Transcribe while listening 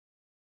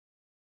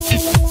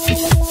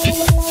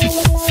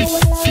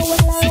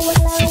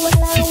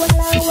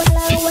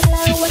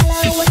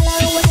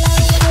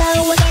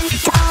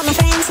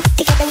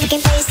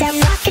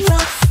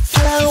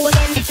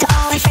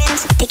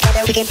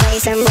can play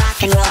some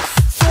rock and roll.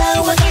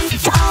 Hello again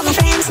to all my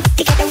friends.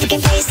 Together we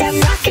can play some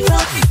rock and roll.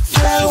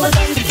 Hello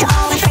again to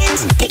all my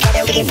friends.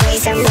 Together we can play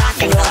some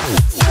rock and roll.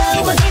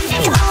 Hello again to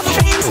all my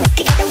friends.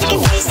 Together we can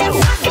play some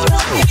rock and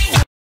roll.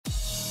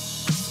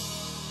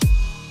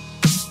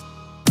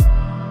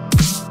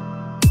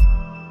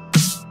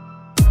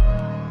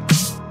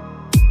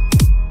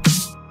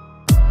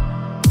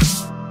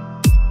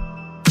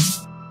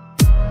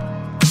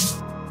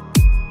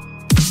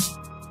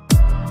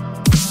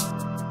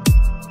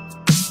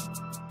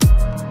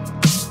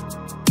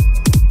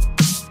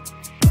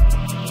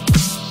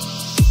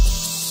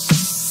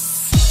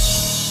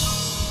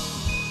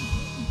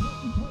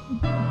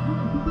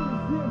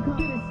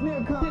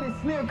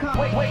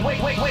 Wait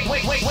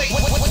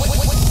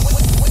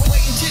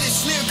until the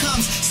snare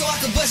comes so I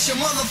can bust your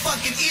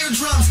motherfucking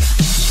eardrums.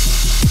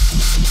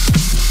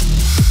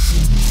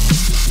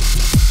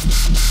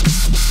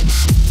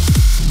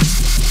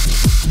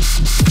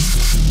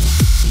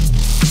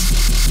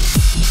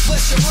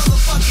 Bust your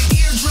motherfucking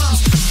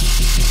eardrums.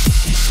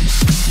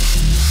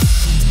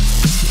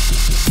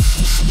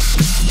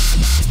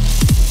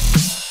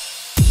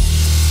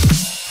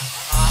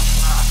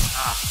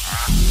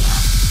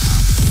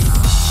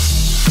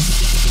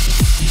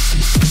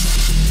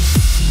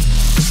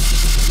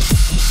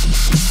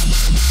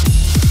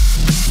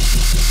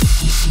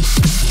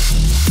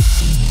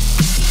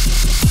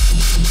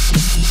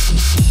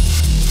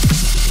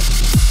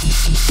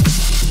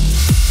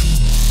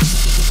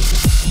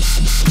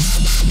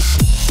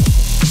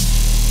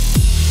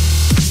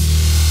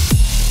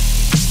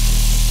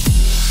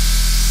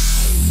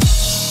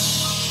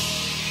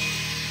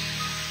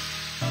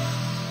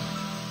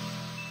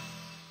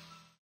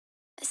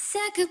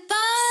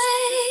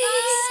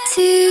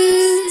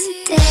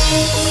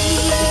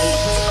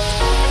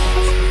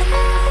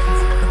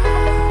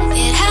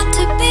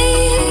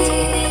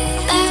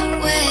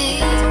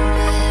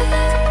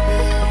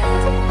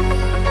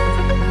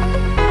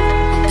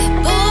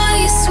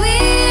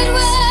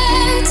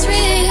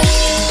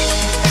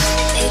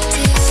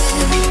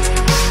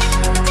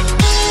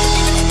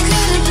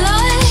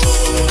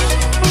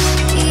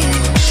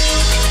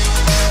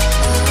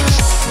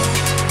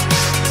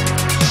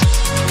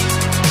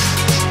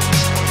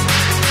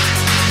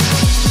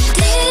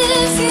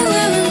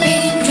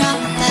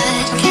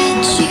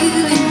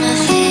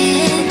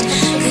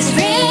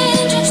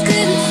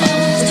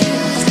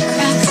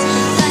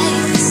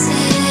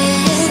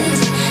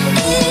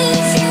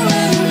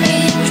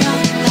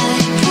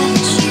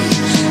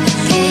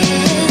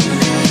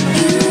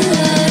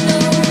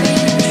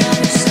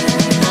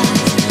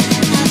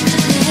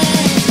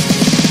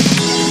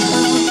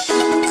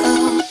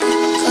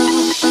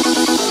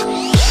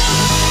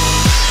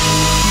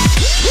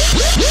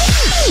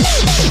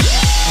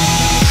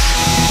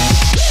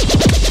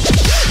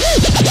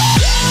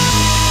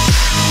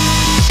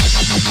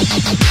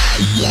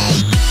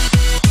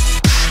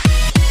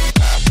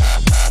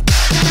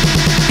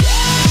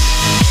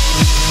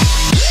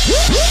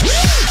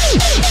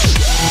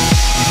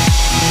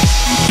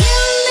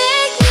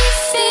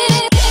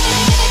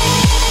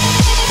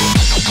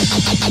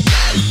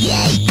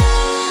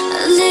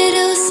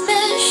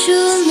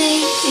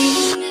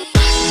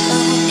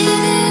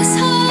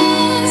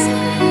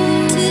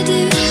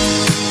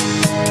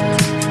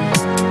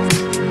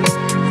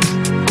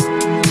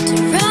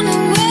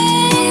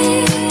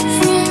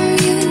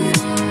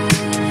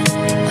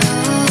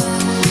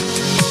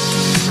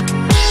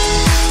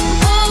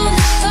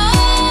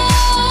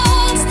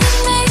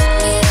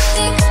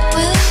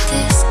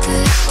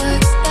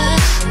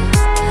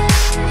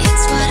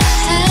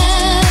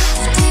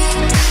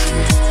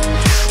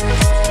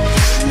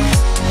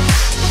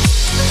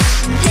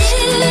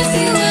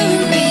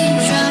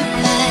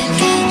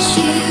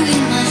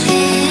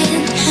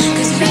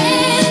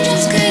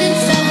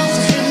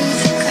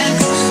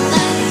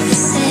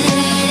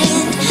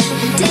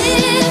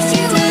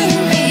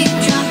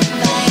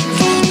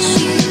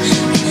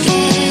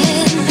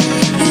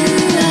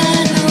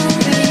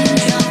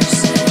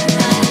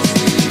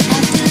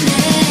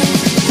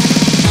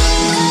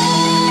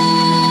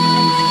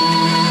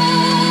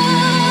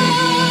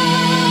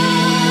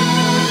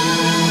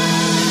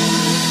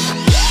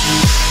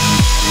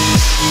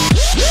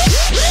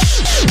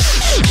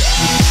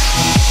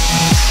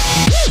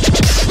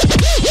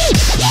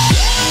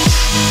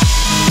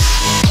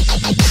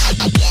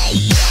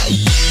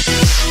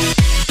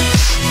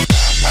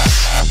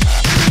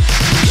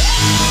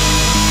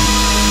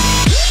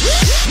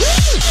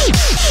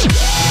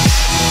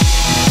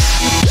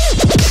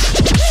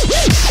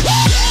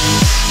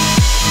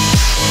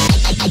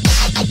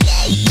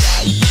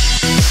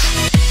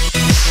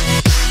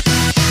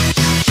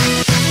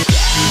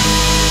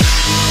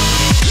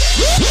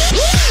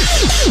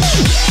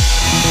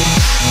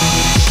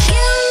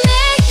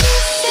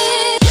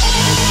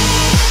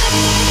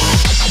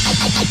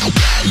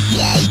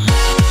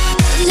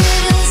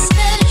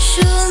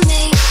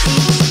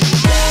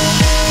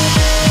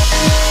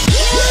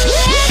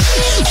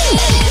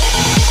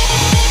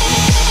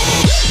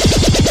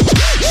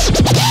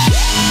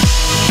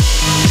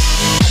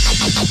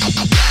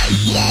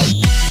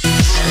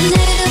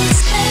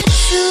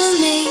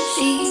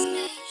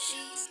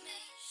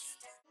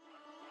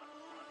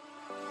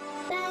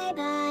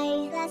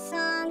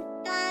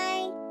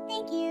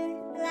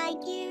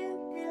 like you.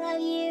 I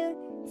love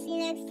you. See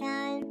you next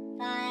time.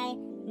 Bye.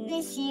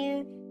 Miss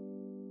you.